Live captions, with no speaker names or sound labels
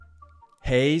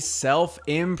Hey,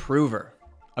 self-improver.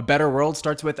 A better world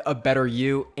starts with a better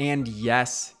you, and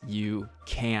yes, you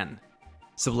can.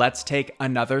 So let's take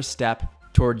another step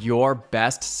toward your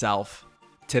best self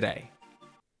today.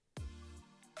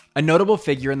 A notable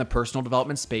figure in the personal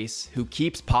development space who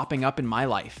keeps popping up in my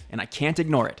life, and I can't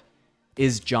ignore it,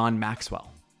 is John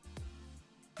Maxwell.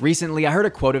 Recently, I heard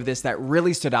a quote of this that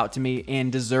really stood out to me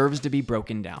and deserves to be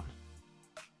broken down.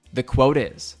 The quote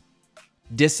is,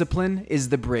 "Discipline is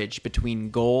the bridge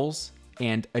between goals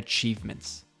and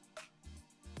achievements."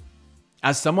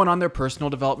 As someone on their personal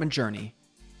development journey,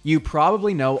 you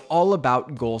probably know all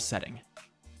about goal setting.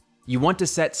 You want to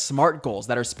set SMART goals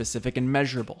that are specific and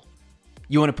measurable.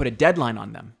 You want to put a deadline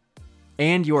on them,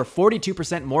 and you're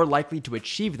 42% more likely to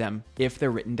achieve them if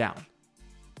they're written down.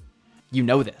 You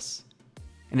know this,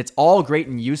 and it's all great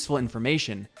and useful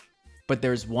information, but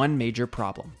there's one major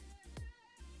problem.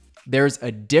 There's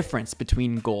a difference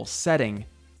between goal setting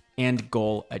and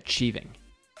goal achieving.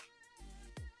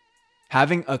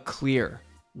 Having a clear,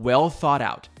 well thought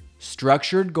out,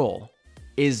 structured goal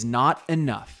is not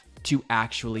enough to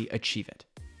actually achieve it.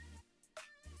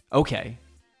 Okay,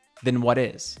 then what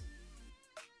is?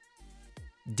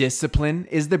 Discipline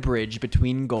is the bridge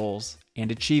between goals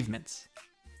and achievements.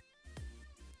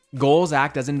 Goals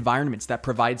act as environments that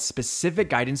provide specific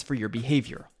guidance for your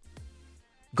behavior.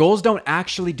 Goals don't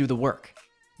actually do the work.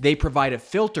 They provide a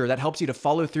filter that helps you to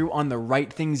follow through on the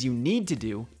right things you need to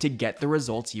do to get the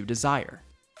results you desire.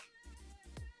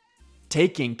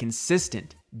 Taking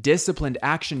consistent, disciplined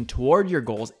action toward your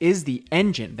goals is the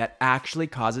engine that actually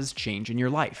causes change in your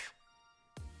life.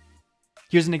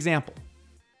 Here's an example.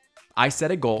 I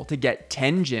set a goal to get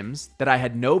 10 gyms that I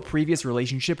had no previous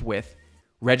relationship with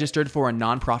registered for a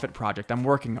nonprofit project I'm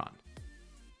working on.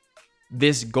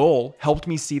 This goal helped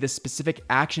me see the specific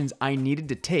actions I needed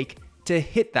to take to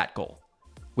hit that goal,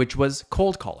 which was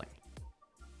cold calling.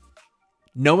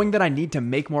 Knowing that I need to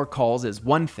make more calls is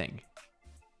one thing.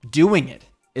 Doing it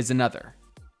is another.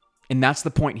 And that's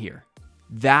the point here.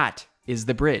 That is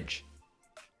the bridge.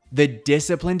 The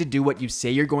discipline to do what you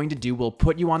say you're going to do will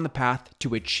put you on the path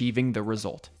to achieving the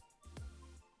result.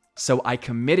 So I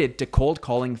committed to cold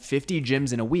calling 50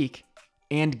 gyms in a week,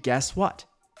 and guess what?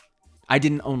 I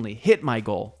didn't only hit my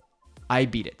goal, I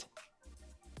beat it.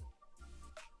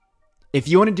 If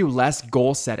you want to do less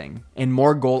goal setting and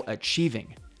more goal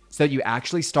achieving so that you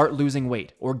actually start losing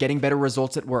weight or getting better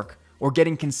results at work or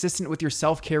getting consistent with your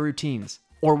self-care routines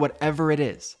or whatever it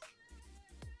is,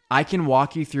 I can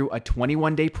walk you through a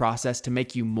 21-day process to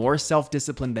make you more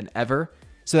self-disciplined than ever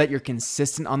so that you're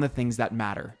consistent on the things that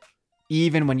matter,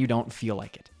 even when you don't feel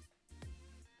like it.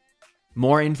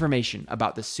 More information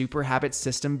about the Super Habit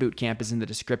System Bootcamp is in the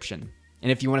description. And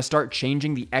if you want to start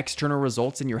changing the external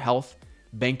results in your health,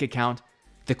 bank account,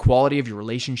 the quality of your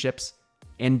relationships,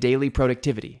 and daily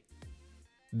productivity,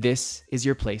 this is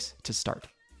your place to start.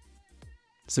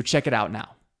 So check it out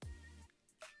now.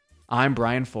 I'm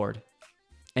Brian Ford,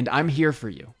 and I'm here for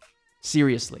you,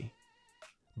 seriously.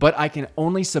 But I can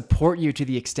only support you to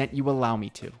the extent you allow me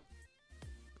to.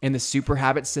 And the Super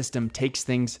Habit System takes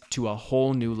things to a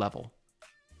whole new level.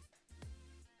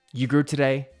 You grew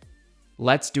today.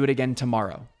 Let's do it again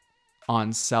tomorrow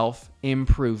on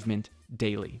Self-Improvement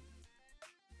Daily.